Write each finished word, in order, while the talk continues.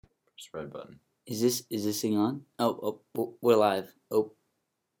Just red button. Is this thing on? We're live.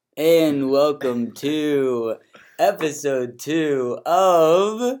 And welcome to episode 2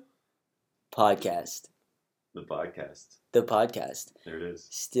 of podcast. The podcast. The podcast. There it is.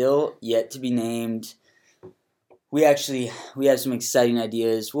 Still yet to be named. We have some exciting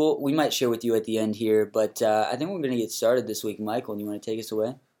ideas. We might share with you at the end here, but I think we're going to get started this week. Michael, do you want to take us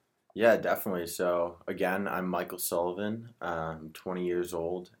away? Yeah, definitely. So, again, I'm Michael Sullivan. I'm 20 years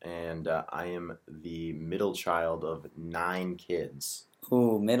old, and I am the middle child of 9 kids.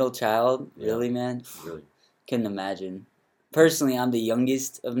 Ooh, middle child? Yeah. Really, man? Really? Couldn't imagine. Personally, I'm the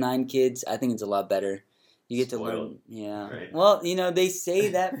youngest of 9 kids. I think it's a lot better. You get Spoiled. to learn. Yeah. Right. Well, they say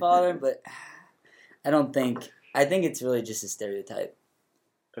that, Father, but I don't think. I think it's really just a stereotype.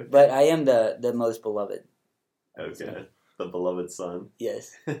 Okay. But I am the most beloved. Okay. So, The beloved son.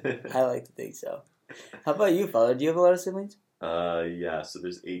 yes. I like to think so. How about you, Father? Do you have a lot of siblings? Yeah, so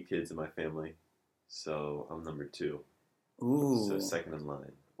there's 8 kids in my family. So I'm number 2. Ooh. So second in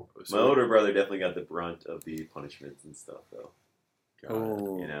line. My older brother definitely got the brunt of the punishments and stuff, though.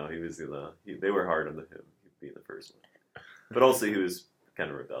 Ooh. You know, they were hard on him being the first one. But also he was kind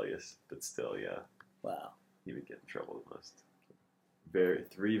of rebellious, but still, yeah. Wow. He would get in trouble the most.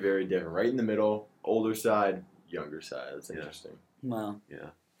 Three very different. Right in the middle, older side, younger side. That's interesting. Wow.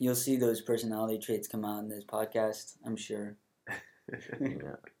 Yeah. You'll see those personality traits come out in this podcast, I'm sure.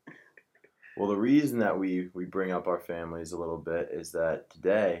 Yeah. Well, the reason that we bring up our families a little bit is that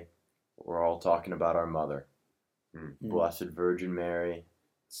today we're all talking about our mother, Blessed Virgin Mary.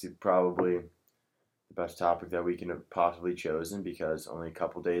 It's probably the best topic that we can have possibly chosen because only a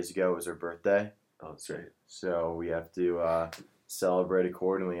couple days ago was her birthday. Oh, that's right. So we have to celebrate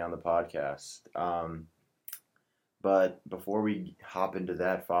accordingly on the podcast. But before we hop into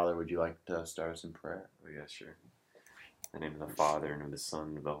that, Father, would you like to start us in prayer? Oh, yeah, sure. In the name of the Father, and of the Son,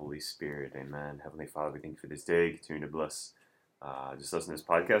 and of the Holy Spirit, amen. Heavenly Father, we thank you for this day. Continue to bless just us in this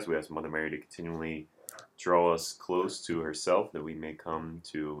podcast. We ask Mother Mary to continually draw us close to herself, that we may come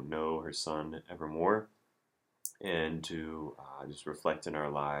to know her Son evermore, and to just reflect in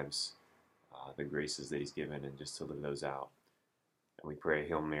our lives the graces that he's given, and just to live those out. And we pray,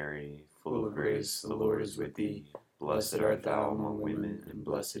 Hail Mary, full of grace, the Lord is with thee. Blessed art thou among women, and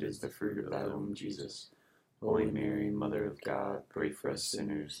blessed is the fruit of thy womb, Jesus. Holy Mary, Mother of God, pray for us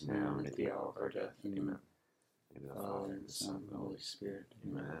sinners, now and at the hour of our death. Amen. In the name of the Father, and the Son, and the Holy Spirit.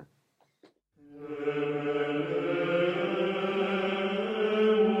 Amen.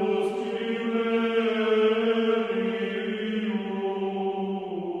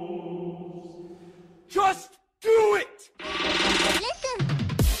 Just do it!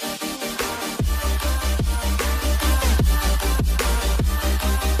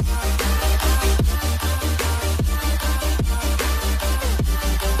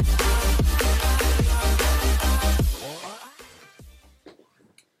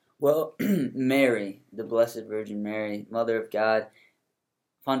 Well, Mary, the Blessed Virgin Mary, Mother of God.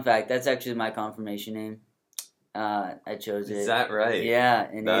 Fun fact, that's actually my confirmation name. I chose it. Is that right? Yeah,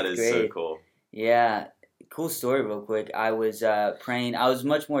 in That 8th is grade. so cool. Yeah, cool story real quick. I was praying. I was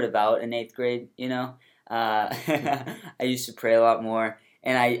much more devout in 8th grade, I used to pray a lot more.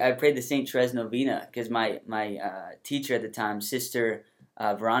 And I prayed the St. Therese Novena because my teacher at the time, Sister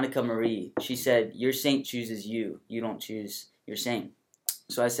Veronica Marie, she said, your saint chooses you. You don't choose your saint.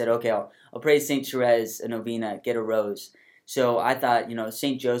 So I said, okay, I'll pray St. Therese a novena, get a rose. So I thought,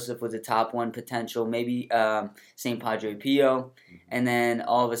 St. Joseph was the top one potential, maybe St. Padre Pio. And then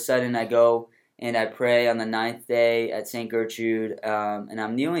all of a sudden I go and I pray on the 9th day at St. Gertrude. And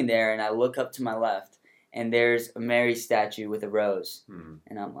I'm kneeling there and I look up to my left and there's a Mary statue with a rose.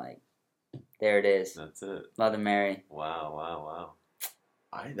 And I'm like, there it is. That's it. Mother Mary. Wow.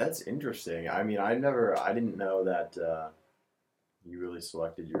 That's interesting. I mean, I didn't know that you really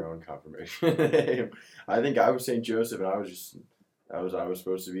selected your own confirmation name. I think I was St. Joseph, and I was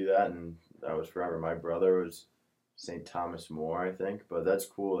supposed to be that, and that was forever. My brother was St. Thomas More, I think, but that's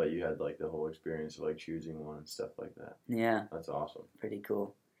cool that you had like the whole experience of like choosing one and stuff like that. Yeah. That's awesome. Pretty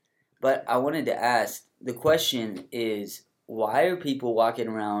cool. But I wanted to ask, the question is, why are people walking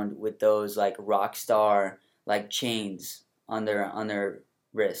around with those like rock star like chains on their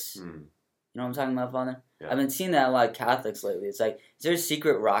wrists? You know what I'm talking about, Father? Yeah. I've been seeing that a lot of Catholics lately. It's like, is there a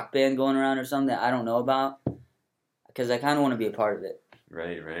secret rock band going around or something that I don't know about? Because I kind of want to be a part of it.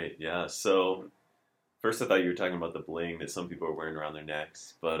 Right. Yeah. So, first I thought you were talking about the bling that some people are wearing around their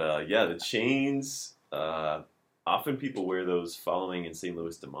necks. But, yeah, the chains, often people wear those following in St.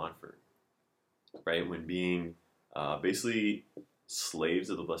 Louis de Montfort, right? When being basically slaves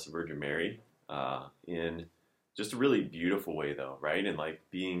of the Blessed Virgin Mary in just a really beautiful way, though, right? And like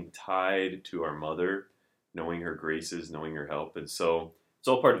being tied to our mother, knowing her graces, knowing her help. And so it's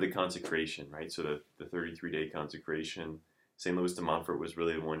all part of the consecration, right? So the 33-day consecration, St. Louis de Montfort was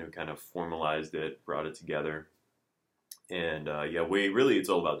really the one who kind of formalized it, brought it together. And it's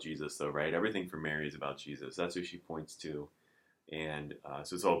all about Jesus, though, right? Everything for Mary is about Jesus. That's who she points to. And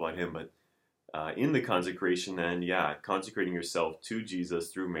so it's all about him. But in the consecration, then, consecrating yourself to Jesus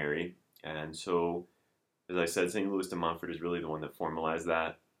through Mary. And so, as I said, St. Louis de Montfort is really the one that formalized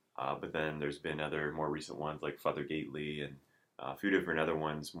that. But then there's been other more recent ones like Father Gately and a few different other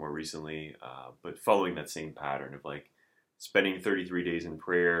ones more recently. But following that same pattern of like spending 33 days in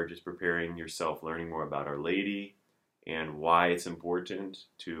prayer, just preparing yourself, learning more about Our Lady and why it's important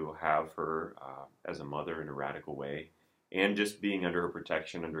to have her as a mother in a radical way, and just being under her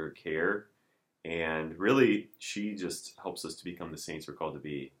protection, under her care. And really, she just helps us to become the saints we're called to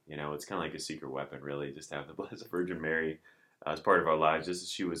be. You know, it's kind of like a secret weapon, really, just to have the Blessed Virgin Mary as part of our lives, just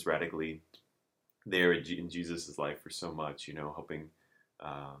as she was radically there in Jesus' life for so much, you know, helping,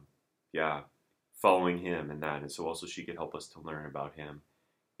 following him and that. And so also she could help us to learn about him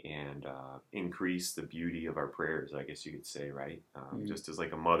and increase the beauty of our prayers, I guess you could say, right? Just as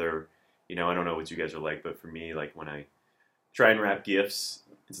like a mother, you know, I don't know what you guys are like, but for me, like when I try and wrap gifts,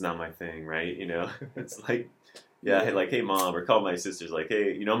 it's not my thing, right? You know, it's like, like, hey, mom, or call my sisters, like,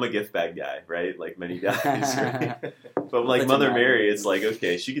 hey, you know, I'm a gift bag guy, right? Like many guys, right? But like Mother Mary, it's like,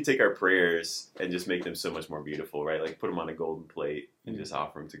 okay, she could take our prayers and just make them so much more beautiful, right? Like put them on a golden plate and just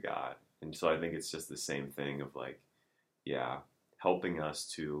offer them to God. And so I think it's just the same thing of like, helping us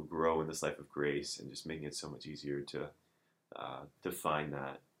to grow in this life of grace and just making it so much easier to find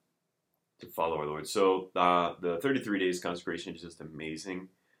that, to follow our Lord. So the 33 days consecration is just amazing.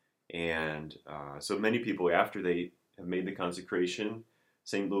 And so many people, after they have made the consecration,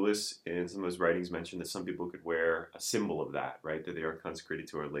 St. Louis in some of his writings mentioned that some people could wear a symbol of that, right? That they are consecrated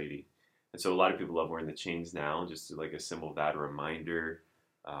to Our Lady. And so a lot of people love wearing the chains now, just like a symbol of that, a reminder,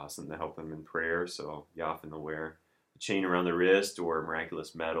 something to help them in prayer. So often they'll wear a chain around the wrist or a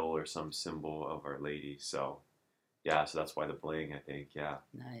miraculous medal or some symbol of Our Lady. So so that's why the bling, I think,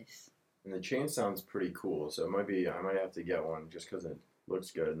 Nice. And the chain sounds pretty cool, so I might have to get one just because it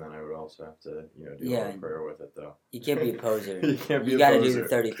looks good, and then I would also have to, do a little prayer with it, though. You can't be a poser. You got to do the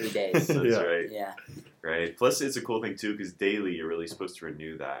 33 days. That's right. Yeah. Right. Plus, it's a cool thing, too, because daily you're really supposed to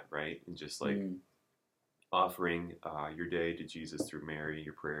renew that, right? And just like offering your day to Jesus through Mary,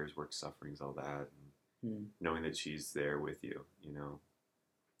 your prayers, works, sufferings, all that, and knowing that she's there with you, you know.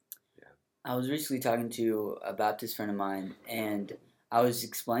 Yeah. I was recently talking to a Baptist friend of mine, and I was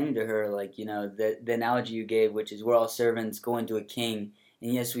explaining to her, like, you know, the analogy you gave, which is we're all servants going to a king.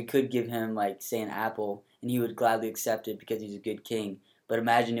 And yes, we could give him, like, say, an apple, and he would gladly accept it because he's a good king. But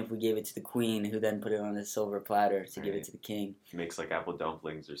imagine if we gave it to the queen, who then put it on a silver platter to give it to the king. Makes like apple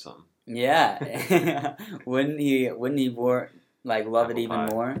dumplings or something. Yeah. wouldn't he love apple it even pie.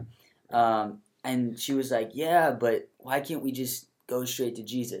 More? And she was like, yeah, but why can't we just go straight to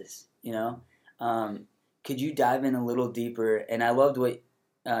Jesus, you know? Could you dive in a little deeper? And I loved what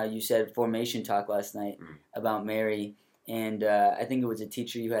you said, formation talk last night about Mary. And I think it was a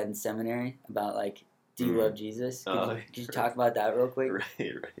teacher you had in seminary about, like, do you love Jesus? Could you talk about that real quick?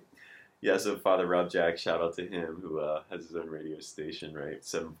 Right. Yeah, so Father Rob Jack, shout out to him, who has his own radio station, right,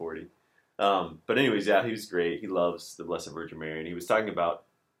 740. But anyways, he was great. He loves the Blessed Virgin Mary. And he was talking about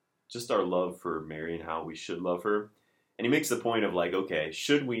just our love for Mary and how we should love her. And he makes the point of, like, okay,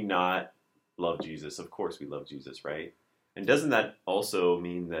 should we not love Jesus? Of course we love Jesus, right? And doesn't that also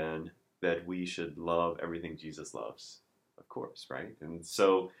mean then that we should love everything Jesus loves? Of course, right? And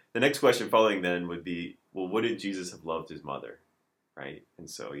so the next question following then would be, well, wouldn't Jesus have loved his mother, right? And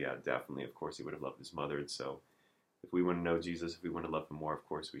so, definitely, of course, he would have loved his mother. And so if we want to know Jesus, if we want to love him more, of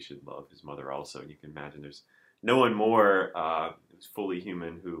course, we should love his mother also. And you can imagine there's no one more fully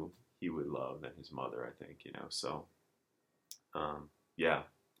human who he would love than his mother, I think, you know. So,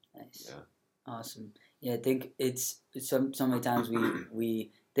 Nice. Yeah. Awesome. Yeah, I think it's so many times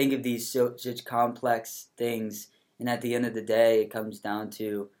we think of these such complex things, and at the end of the day, it comes down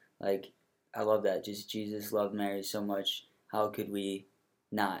to, like, I love that. Just Jesus loved Mary so much. How could we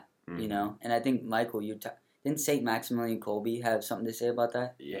not, you know? And I think, Michael, didn't St. Maximilian Kolbe have something to say about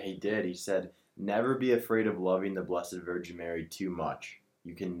that? Yeah, he did. He said, never be afraid of loving the Blessed Virgin Mary too much.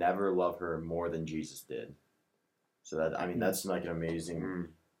 You can never love her more than Jesus did. So that's like an amazing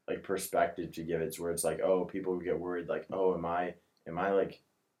like perspective to give it, where it's like, oh, people get worried, like, oh, am I like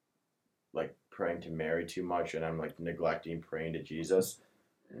praying to Mary too much, and I'm like neglecting praying to Jesus?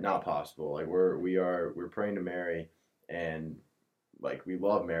 Not possible. Like we're praying to Mary, and like we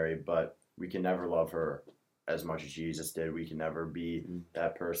love Mary, but we can never love her as much as Jesus did. We can never be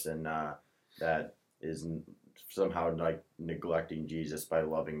that person that is somehow like neglecting Jesus by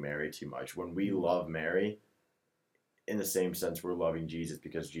loving Mary too much. When we love Mary, in the same sense, we're loving Jesus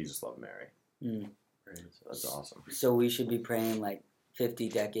because Jesus loved Mary. Right? So that's awesome. So we should be praying like 50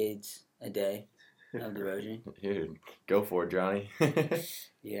 decades a day of the rosary. Dude, go for it, Johnny.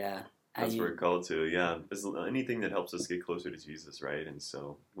 Yeah. That's what we're called to, yeah. It's anything that helps us get closer to Jesus, right? And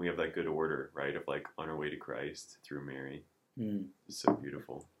so we have that good order, right, of like on our way to Christ through Mary. It's so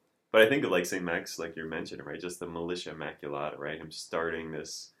beautiful. But I think of like St. Max, like you mentioned, right? Just the Militia Immaculata, right? Him starting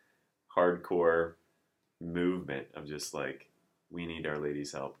this hardcore movement of just like, we need Our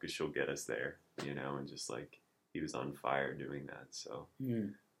Lady's help because she'll get us there, you know? And just like, he was on fire doing that, so,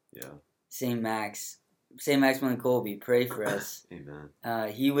 yeah. St. Maximilian Kolbe, pray for us. Amen.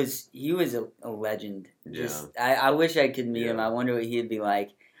 He was a legend. Just I wish I could meet him. I wonder what he'd be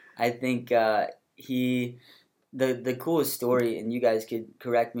like. I think the coolest story, and you guys could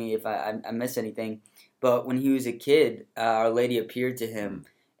correct me if I miss anything, but when he was a kid, Our Lady appeared to him,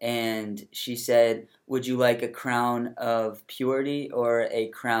 and she said, "Would you like a crown of purity or a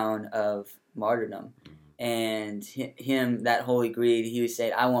crown of martyrdom?" And him, that holy greed, he was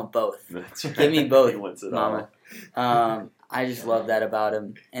saying, "I want both. That's right. Give me both, He wants it Mama." I just love that about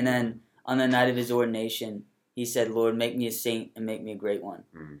him. And then on the night of his ordination, he said, "Lord, make me a saint and make me a great one."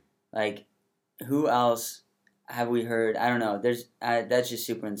 Like, who else have we heard? I don't know. That's just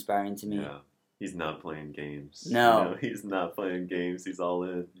super inspiring to me. Yeah. He's not playing games. No. You know, he's not playing games. He's all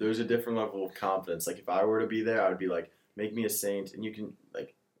in. There's a different level of confidence. Like, if I were to be there, I would be like, make me a saint, and you can,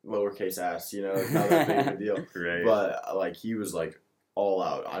 like, lowercase s, you know, it's not that big of a deal. Right. But, like, he was, like, all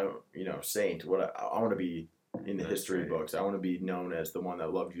out. I don't, you know, saint. I want to be in the history books. I want to be known as the one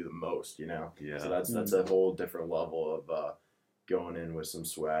that loved you the most, you know? Yeah. So that's a whole different level of going in with some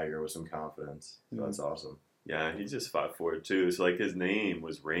swagger, with some confidence. So that's awesome. Yeah, he just fought for it, too. So, like, his name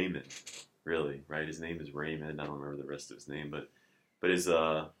was Raymond, really, right? His name is Raymond. I don't remember the rest of his name, but his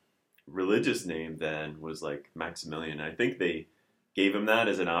religious name then was, like, Maximilian. I think they gave him that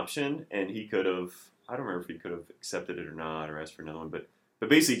as an option, and he could have, I don't remember if he could have accepted it or not, or asked for another one, but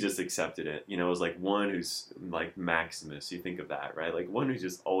basically just accepted it. You know, it was like one who's like Maximus. You think of that, right? Like one who's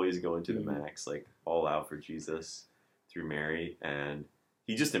just always going to the max, like all out for Jesus through Mary. And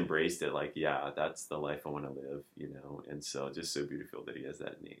he just embraced it. Like, yeah, that's the life I want to live, you know? And so just so beautiful that he has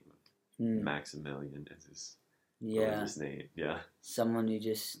that name. Maximilian as his name. Yeah. Someone who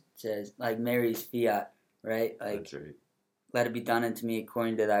just says, like Mary's fiat, right? Like, that's right. Let it be done unto me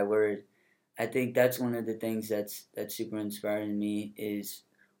according to thy word. I think that's one of the things that's super inspiring to me is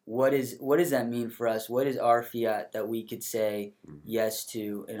what does that mean for us? What is our fiat that we could say yes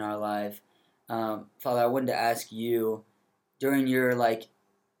to in our life? Father, I wanted to ask you, during your like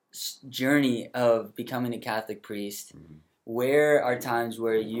journey of becoming a Catholic priest, where are times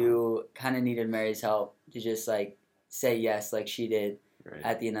where you kind of needed Mary's help to just like say yes like she did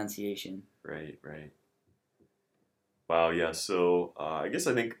at the Annunciation? Right. Wow, yeah. So I guess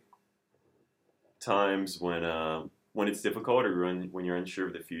I think times when it's difficult or when you're unsure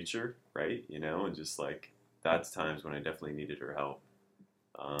of the future, right? You know, and just like that's times when I definitely needed her help.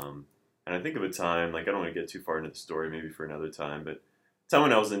 And I think of a time, like I don't want to get too far into the story, maybe for another time, but time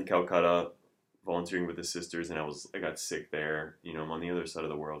when I was in Calcutta volunteering with the sisters, and I got sick there. You know, I'm on the other side of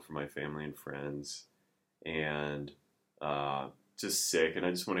the world for my family and friends, and just sick, and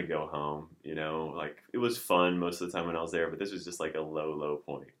I just want to go home, you know, like it was fun most of the time when I was there, but this was just like a low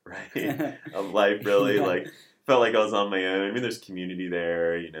point, right? Of life, really, like felt like I was on my own. I mean, there's community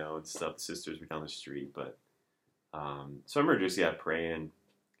there, you know, and stuff. The sisters were down the street, but so I remember just praying,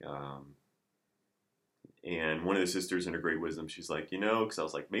 and one of the sisters in her great wisdom, she's like, you know, because I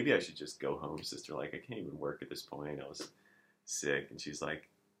was like, maybe I should just go home, sister, like I can't even work at this point, I was sick, and she's like,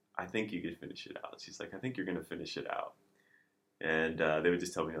 I think you could finish it out. She's like, I think you're gonna finish it out. And they would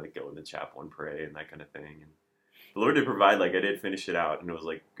just tell me, like, go in the chapel and pray and that kind of thing. And the Lord did provide, like, I did finish it out, and it was,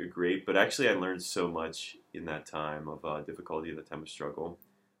 like, great. But actually, I learned so much in that time of difficulty, that time of struggle.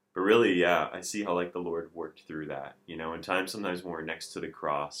 But really, yeah, I see how, like, the Lord worked through that. You know, in times sometimes when we're next to the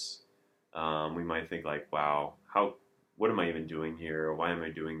cross, we might think, like, wow, what am I even doing here? Or why am I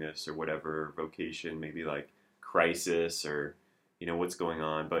doing this? Or whatever, vocation, maybe, like, crisis, or, you know, what's going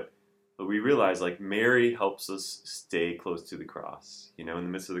on. But we realize, like, Mary helps us stay close to the cross. You know, in the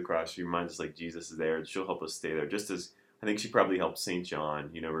midst of the cross, she reminds us, like, Jesus is there, and she'll help us stay there. Just as I think she probably helped St.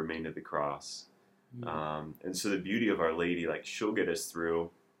 John, you know, remain at the cross. And so the beauty of Our Lady, like, she'll get us through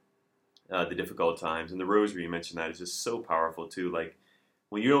the difficult times. And the rosary, you mentioned that, is just so powerful, too. Like,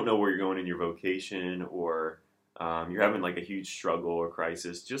 when you don't know where you're going in your vocation, or you're having like a huge struggle or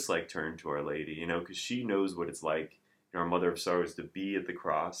crisis, just like turn to Our Lady, you know, because she knows what it's like, our Mother of Sorrows, to be at the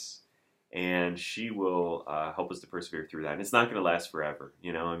cross, and she will help us to persevere through that. And it's not going to last forever,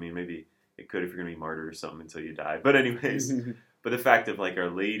 you know. I mean, maybe it could if you're going to be martyred or something until you die. But anyways, but the fact of like Our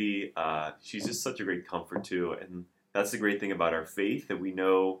Lady, she's just such a great comfort too, and that's the great thing about our faith, that we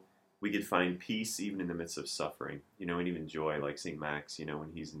know we could find peace even in the midst of suffering, you know, and even joy, like St. Max, you know,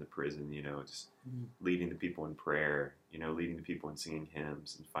 when he's in the prison, you know, just leading the people in prayer, you know, leading the people in singing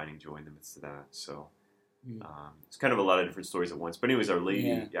hymns and finding joy in the midst of that. So it's kind of a lot of different stories at once. But anyways, Our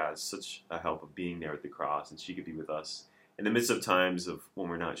Lady, is such a help of being there at the cross, and she could be with us in the midst of times of when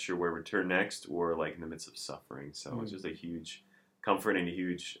we're not sure where we turn next, or like in the midst of suffering. So it's just a huge comfort and a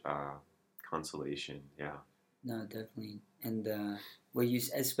huge consolation. Yeah. No, definitely. And what you,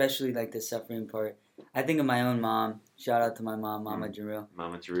 especially like the suffering part, I think of my own mom. Shout out to my mom, Mama Jaril.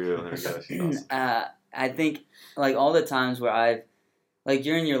 Mama Jaril, there we go. She's awesome. I think like all the times where I've, like,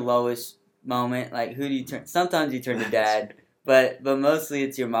 you're in your lowest moment, like who do you turn? Sometimes you turn to dad, but mostly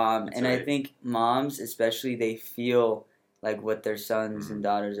it's your mom. That's and right. I think moms, especially, they feel like what their sons and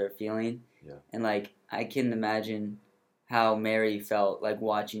daughters are feeling. Yeah. And like I can imagine how Mary felt like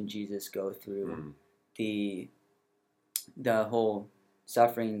watching Jesus go through the whole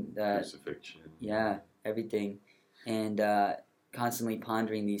suffering, crucifixion. Yeah, everything, and constantly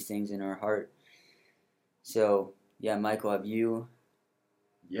pondering these things in her heart. So yeah, Michael, have you?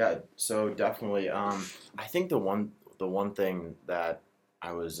 Yeah, so definitely. I think the one thing that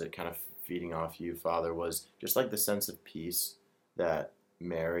I was kind of feeding off you, Father, was just like the sense of peace that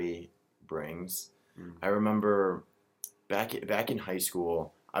Mary brings. I remember back in high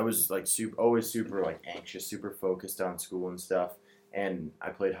school, I was like always super like anxious, super focused on school and stuff. And I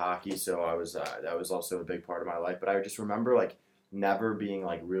played hockey, so I was that was also a big part of my life. But I just remember like never being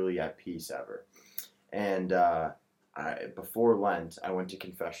like really at peace ever. And before Lent, I went to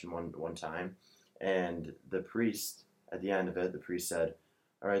confession one time, and the priest at the end of it, the priest said,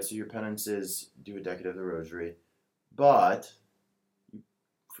 "All right, so your penance is do a decade of the Rosary, but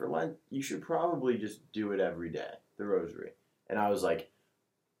for Lent you should probably just do it every day, the Rosary." And I was like,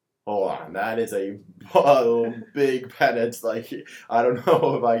 "Hold on, that is a big penance. Like, I don't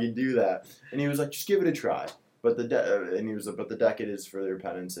know if I can do that." And he was like, "Just give it a try." But the decade is for your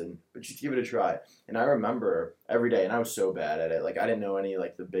penance, but just give it a try. And I remember every day, and I was so bad at it. Like, I didn't know any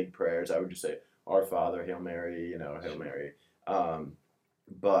like the big prayers. I would just say, "Our Father, Hail Mary," Hail Mary.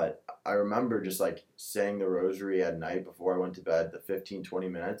 But I remember just like saying the Rosary at night before I went to bed, the 15-20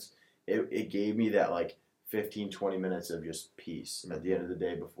 minutes. It gave me that like 15-20 minutes of just peace at the end of the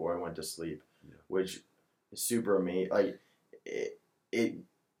day before I went to sleep, which is super amazing. Like, it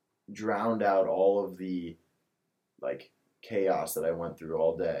drowned out all of the like chaos that I went through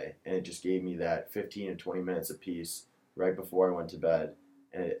all day, and it just gave me that 15 and 20 minutes of peace right before I went to bed,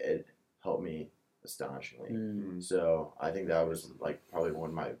 and it helped me astonishingly. So I think that was like probably one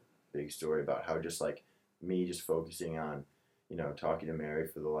of my big story about how just like me just focusing on talking to Mary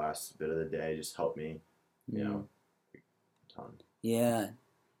for the last bit of the day just helped me a ton. Yeah,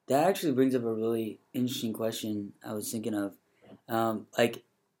 that actually brings up a really interesting question I was thinking of. Like,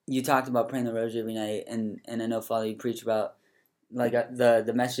 you talked about praying the Rosary every night, and I know, Father, you preach about like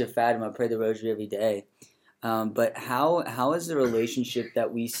the message of Fatima, pray the Rosary every day. But how is the relationship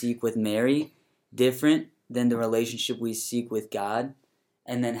that we seek with Mary different than the relationship we seek with God?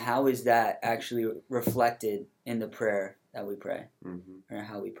 And then how is that actually reflected in the prayer that we pray, or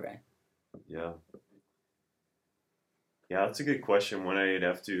how we pray? Yeah, that's a good question. One I'd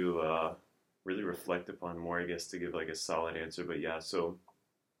have to really reflect upon more, I guess, to give like a solid answer. But yeah, so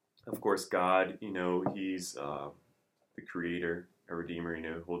of course God, He's the Creator, a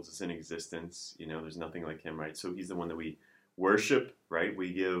Redeemer, holds us in existence. There's nothing like Him, right? So He's the one that we worship, right?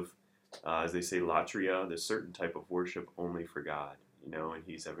 We give, as they say, latria, the certain type of worship only for God, and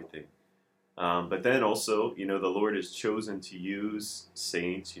He's everything. But then also, the Lord has chosen to use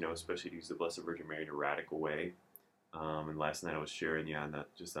saints, especially to use the Blessed Virgin Mary in a radical way. And last night I was sharing, in that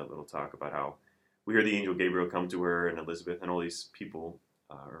little talk about how we heard the angel Gabriel come to her, and Elizabeth, and all these people,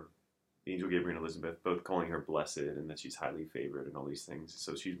 the angel Gabriel and Elizabeth, both calling her blessed, and that she's highly favored, and all these things.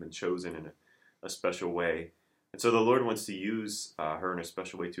 So she's been chosen in a special way. And so the Lord wants to use her in a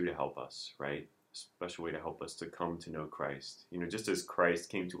special way too to help us, right? A special way to help us to come to know Christ. Just as Christ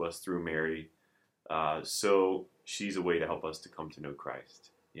came to us through Mary, so she's a way to help us to come to know Christ,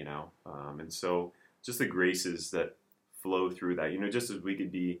 and so just the graces that flow through that, just as we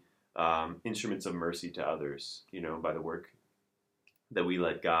could be instruments of mercy to others, by the work that we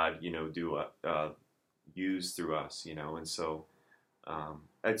let God, do use through us, and so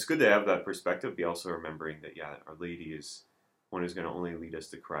it's good to have that perspective, but also remembering that, Our Lady is one who's going to only lead us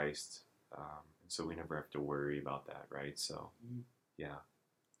to Christ. And so we never have to worry about that, right? So, yeah.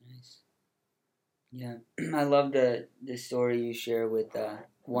 Nice. Yeah, I love the story you share with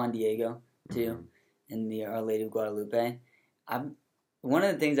Juan Diego, too, in the Our Lady of Guadalupe. One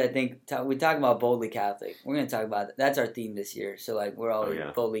of the things I think, we talk about boldly Catholic. We're going to talk about, that's our theme this year. So, like, we're all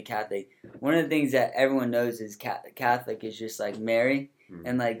boldly Catholic. One of the things that everyone knows is Catholic is just, like, Mary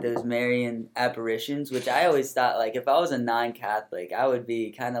and, like, those Marian apparitions, which I always thought, like, if I was a non-Catholic, I would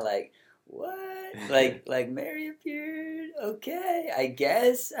be kind of like, what? like Mary appeared? Okay, I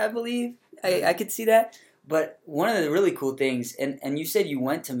guess, I believe. I could see that. But one of the really cool things, and you said you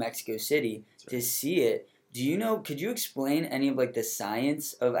went to Mexico City to see it. Do you know, could you explain any of, like, the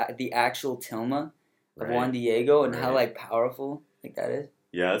science of the actual tilma of Juan Diego and how, like, powerful, like, that is?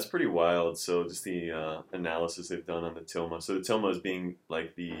 Yeah, it's pretty wild. So just the analysis they've done on the tilma. So the tilma is being,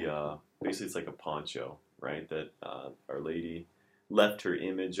 like, basically it's like a poncho, right, that Our Lady left her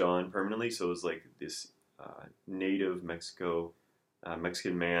image on permanently. So it was like this native Mexican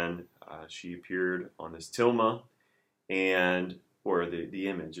man. She appeared on this tilma, or the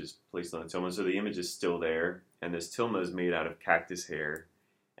image is placed on a tilma. So the image is still there, and this tilma is made out of cactus hair,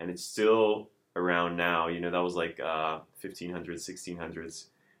 and it's still around now. That was like 1500s, 1600s.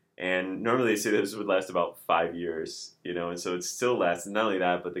 And normally they say this would last about 5 years, and so it still lasts. And not only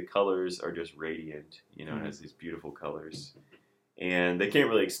that, but the colors are just radiant, it has these beautiful colors. And they can't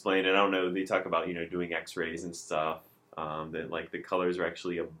really explain it. I don't know. They talk about, doing x-rays and stuff, that, like, the colors are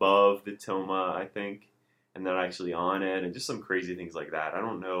actually above the tilma, I think, and they're actually on it, and just some crazy things like that. I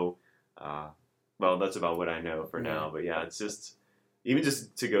don't know. Well, that's about what I know for now. But yeah, it's just, even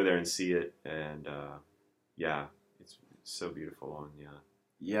just to go there and see it, and it's so beautiful. And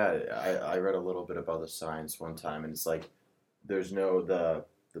yeah, I read a little bit about the science one time, and it's like there's no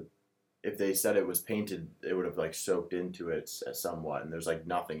if they said it was painted, it would have, like, soaked into it somewhat, and there's, like,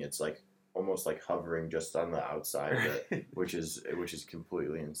 nothing. It's like almost like hovering just on the outside of it, which is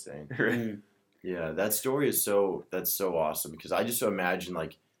completely insane. Right. Yeah, that story is that's so awesome, because I just imagine,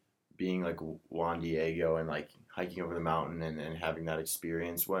 like, being like Juan Diego and, like, hiking over the mountain and having that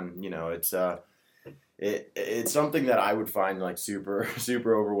experience when, it's something that I would find, like, super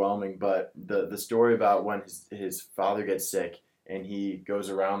super overwhelming. But the story about when his father gets sick and he goes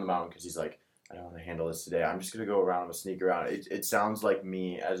around the mountain because he's like, I don't want to handle this today. I'm just going to go around and sneak around. It sounds like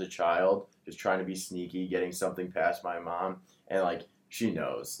me as a child, just trying to be sneaky, getting something past my mom. And, like, she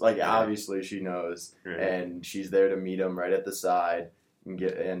knows. Like, obviously she knows. Right. And she's there to meet him right at the side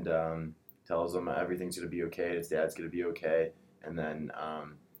and tells him everything's going to be okay. His dad's going to be okay. And then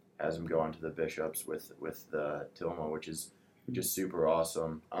has him go on to the bishops with the tilma, which is super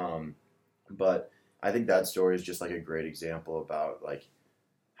awesome. But I think that story is just, like, a great example about, like,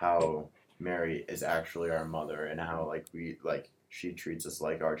 how Mary is actually our mother, and how, like, she treats us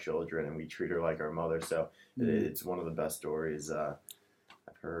like our children, and we treat her like our mother. So it's one of the best stories I've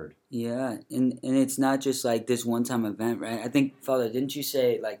heard. Yeah, and it's not just, like, this one-time event, right? I think, Father, didn't you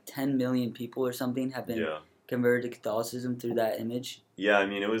say, like, 10 million people or something have been converted to Catholicism through that image? Yeah, I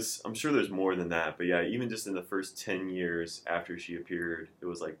mean, I'm sure there's more than that, but yeah, even just in the first 10 years after she appeared, it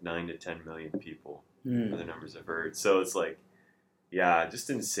was like 9 to 10 million people, are the numbers I've heard. So it's like, yeah, just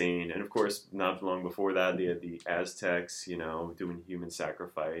insane. And of course, not long before that, they had the Aztecs, doing human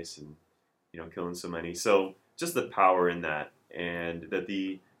sacrifice and, killing so many. So just the power in that, and that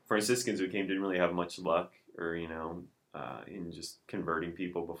the Franciscans who came didn't really have much luck, or, in just converting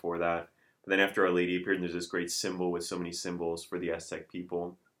people before that. But then after Our Lady appeared, and there's this great symbol with so many symbols for the Aztec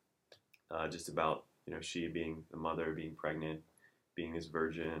people, just about, she being the mother, being pregnant, being this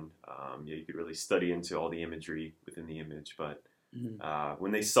virgin. You could really study into all the imagery within the image. But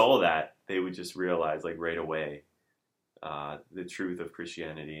when they saw that, they would just realize, like, right away, the truth of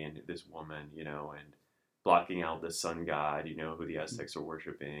Christianity and this woman, and blocking out the sun god, who the Aztecs are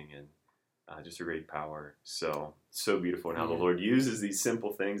worshiping, and just a great power. So beautiful. And how the Lord uses these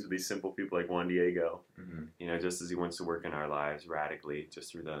simple things with these simple people like Juan Diego, just as he wants to work in our lives radically,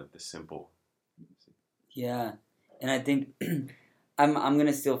 just through the simple. Yeah. And I think I'm going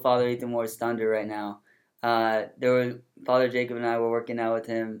to steal Father Ethan Moore's thunder right now. Father Jacob and I were working out with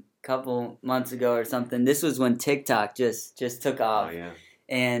him a couple months ago or something. This was when TikTok just took off. Oh, yeah.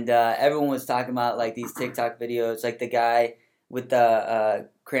 And everyone was talking about, like, these TikTok videos, like the guy with the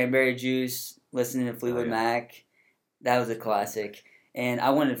cranberry juice, listening to Fleetwood Mac. That was a classic. And I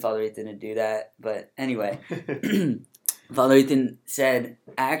wanted Father Ethan to do that. But anyway, Father Ethan said,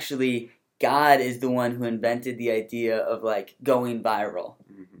 actually, God is the one who invented the idea of, like, going viral.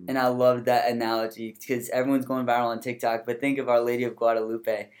 And I loved that analogy because everyone's going viral on TikTok. But think of Our Lady of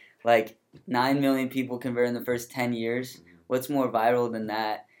Guadelupe. Like 9 million people convert in the first 10 years. What's more viral than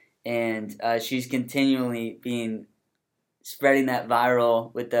that? And she's continually spreading that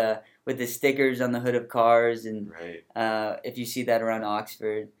viral with the stickers on the hood of cars. And if you see that around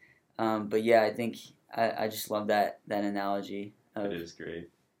Oxford. But yeah, I think I just love that analogy. It is great.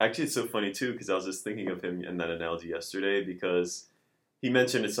 Actually, it's so funny too because I was just thinking of him in that analogy yesterday because he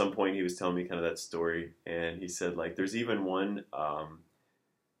mentioned at some point he was telling me kind of that story, and he said like there's even one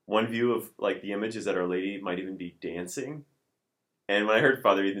view of like the image is that Our Lady might even be dancing, and when I heard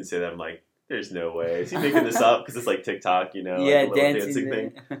Father Ethan say that, I'm like, there's no way. Is he making this up because it's like TikTok, you know, yeah, like a little dancing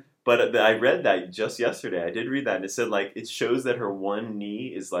thing. But I read that just yesterday. I did read that, and it said like it shows that her one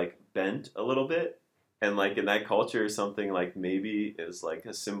knee is like bent a little bit. And, like, in that culture, something, like, maybe is, like,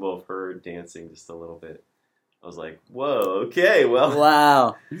 a symbol of her dancing just a little bit. I was like, whoa, okay, well.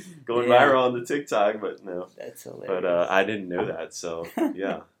 Wow. Going viral on the TikTok, but no. That's hilarious. But I didn't know that, so,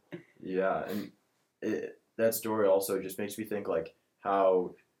 yeah. Yeah, and that story also just makes me think, like,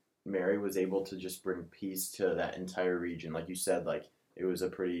 how Mary was able to just bring peace to that entire region. Like you said, like, it was a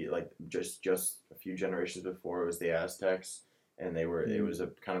pretty, like, just a few generations before, it was the Aztecs, and it was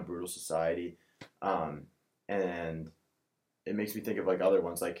a kind of brutal society. And it makes me think of like other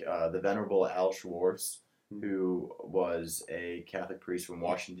ones, like the Venerable Al Schwartz, who was a Catholic priest from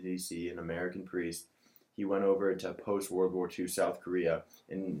Washington, D.C., an American priest. He went over to post-World War II South Korea,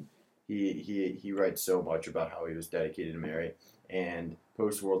 and he writes so much about how he was dedicated to Mary. And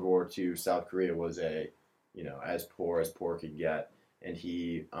post-World War II South Korea was as poor could get. And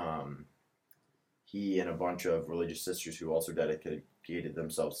he and a bunch of religious sisters who also dedicated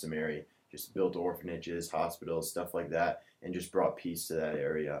themselves to Mary just built orphanages, hospitals, stuff like that, and just brought peace to that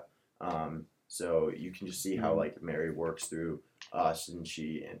area. So you can just see how like Mary works through us, and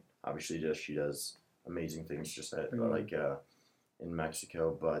she obviously she does amazing things just like in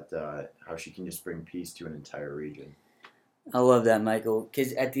Mexico, but how she can just bring peace to an entire region. I love that, Michael,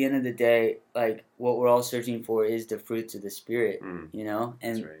 because at the end of the day, like what we're all searching for is the fruits of the Spirit, you know,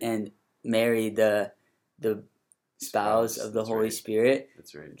 and Mary, the spouse of the Holy Spirit,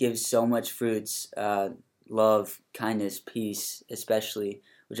 gives so much fruits, love, kindness, peace, especially,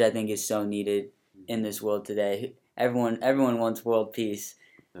 which I think is so needed in this world today. Everyone wants world peace.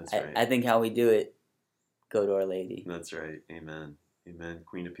 That's right. I think how we do it, go to Our Lady. That's right. Amen. Amen.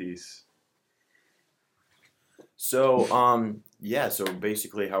 Queen of Peace. So, so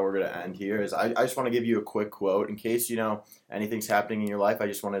basically how we're going to end here is I just want to give you a quick quote in case, anything's happening in your life. I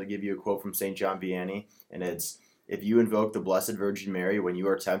just wanted to give you a quote from St. John Vianney, and it's, "If you invoke the Blessed Virgin Mary when you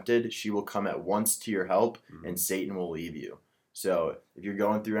are tempted, she will come at once to your help, and Satan will leave you." So if you're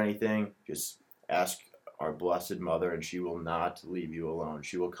going through anything, just ask our Blessed Mother, and she will not leave you alone.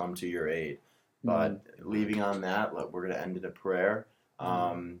 She will come to your aid. But leaving on that, we're going to end in a prayer.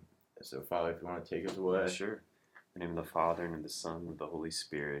 So, Father, if you want to take us away. Sure. In the name of the Father, and of the Son, and of the Holy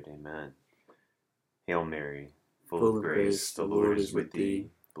Spirit. Amen. Hail Mary, full of grace, the Lord is with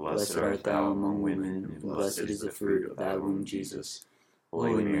thee. Blessed art thou among women, and blessed is the fruit of thy womb, Jesus.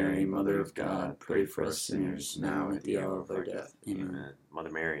 Holy Mary, Mother of God, pray for us sinners, now and at the hour of our death. Amen.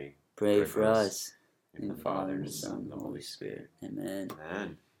 Mother Mary, pray for us. In the Father, and the Son, and the Holy Spirit. Amen.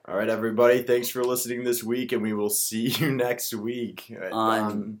 Amen. All right, everybody. Thanks for listening this week, and we will see you next week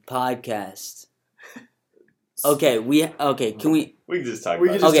on podcast. Okay, can we? We can just talk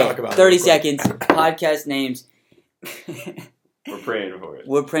about 30 seconds. Podcast names. We're praying for it.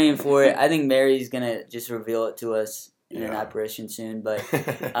 We're praying for it. I think Mary's gonna just reveal it to us in an apparition soon. But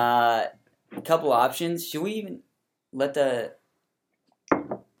a couple options. Should we even let the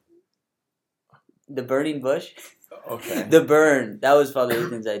burning bush? Okay. The burn. That was Father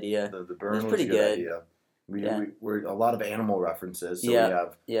Ethan's idea. The burn was pretty good. Idea. We're a lot of animal references. So we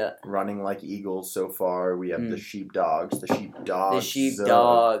have running like eagles so far. We have the sheepdogs.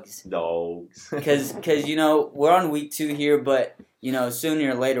 Dogs. Because we're on week 2 here, but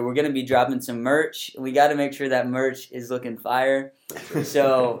sooner or later we're gonna be dropping some merch. We got to make sure that merch is looking fire.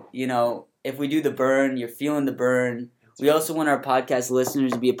 So if we do the burn, you're feeling the burn. We also want our podcast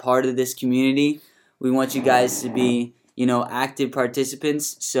listeners to be a part of this community. We want you guys to be active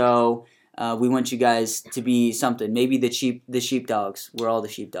participants. So. We want you guys to be something. Maybe the sheepdogs. We're all the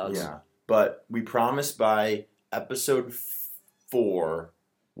sheepdogs. Yeah, but we promise by episode 4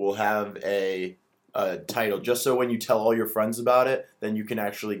 we'll have a title. Just so when you tell all your friends about it, then you can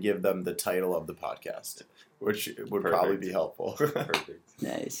actually give them the title of the podcast, which would probably be helpful. Perfect.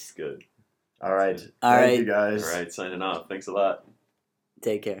 Nice. Good. All right. Thank you guys. All right. Signing off. Thanks a lot.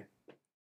 Take care.